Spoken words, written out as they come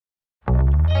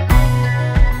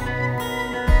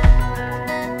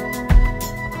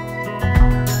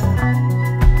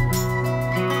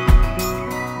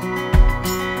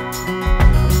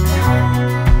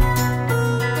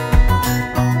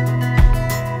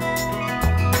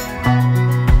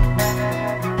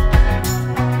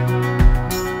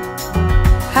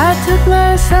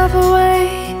myself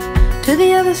away to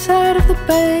the other side of the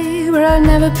bay where I've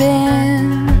never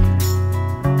been.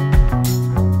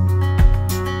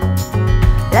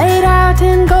 Laid out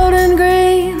in golden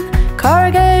green,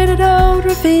 corrugated old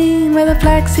ravine where the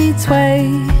flaxseeds sway.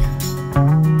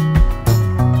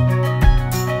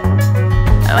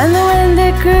 When the wind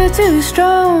it grew too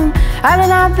strong, I've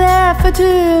been out there for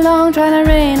too long trying to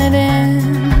rein it in.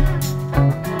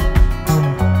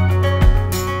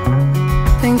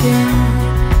 Thinking,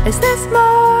 is this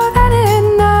more than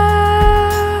enough?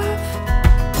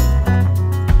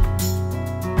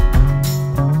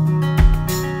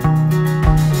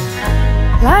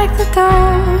 Like the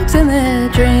dogs in their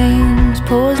dreams,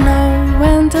 paws know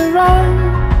when to run.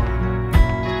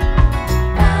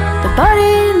 The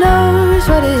body knows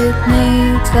what it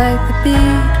needs, like the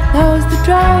beat knows the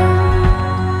drum.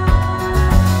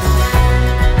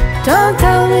 Don't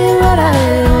tell me what I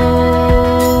already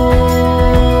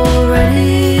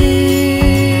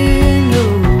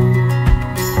know.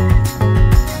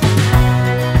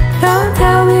 Don't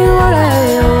tell me what I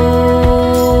already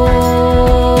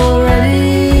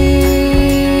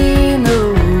know.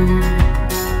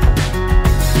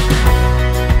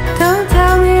 Don't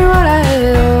tell me what I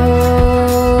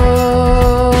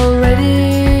already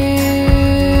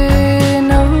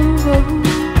know.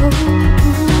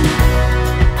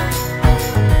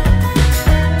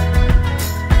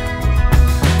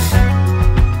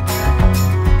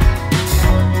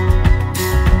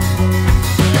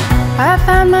 I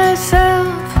found myself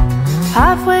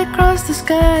halfway across the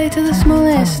sky to the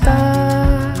smallest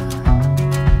star,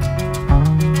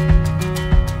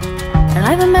 and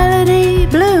like the melody,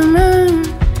 blue moon,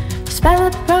 spell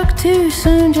it broke too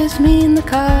soon, just me in the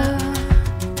car.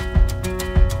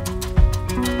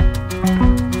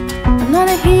 I'm not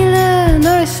a healer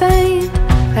nor a saint,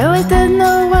 I always didn't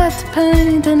know what to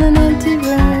paint in an empty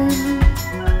room.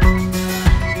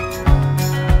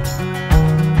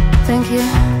 Thank you.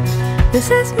 This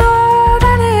is more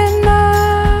than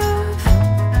enough.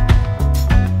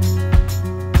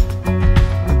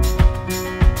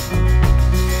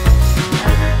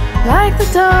 Like the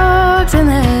dogs in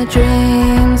their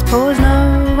dreams, paws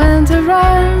know when to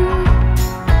run.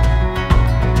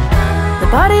 The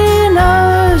body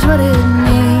knows what it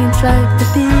needs, like the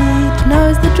beat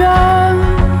knows the drum.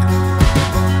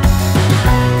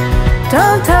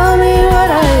 Don't tell me what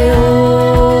I already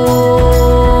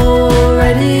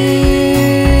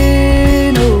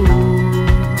know.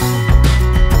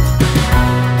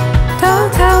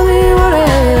 Don't tell me what I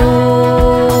already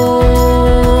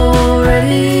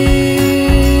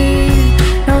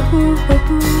know.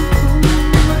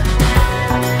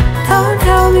 Don't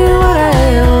tell me what I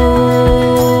already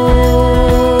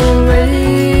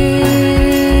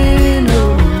know.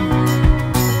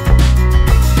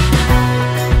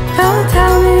 Don't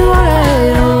tell me what I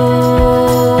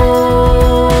already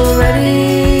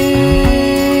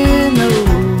know.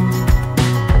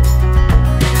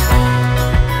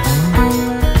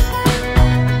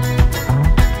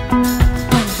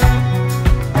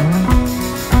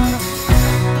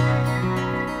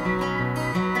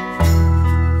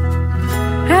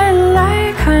 And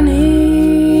like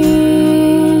honey,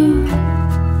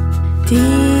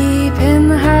 deep in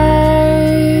the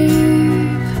hive,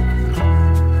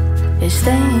 it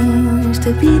seems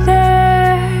to be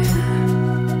there.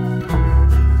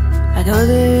 I go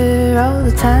there all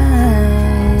the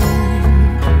time.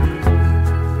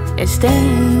 It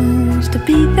seems to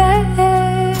be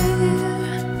there.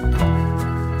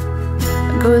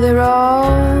 I go there all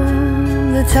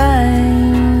the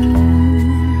time.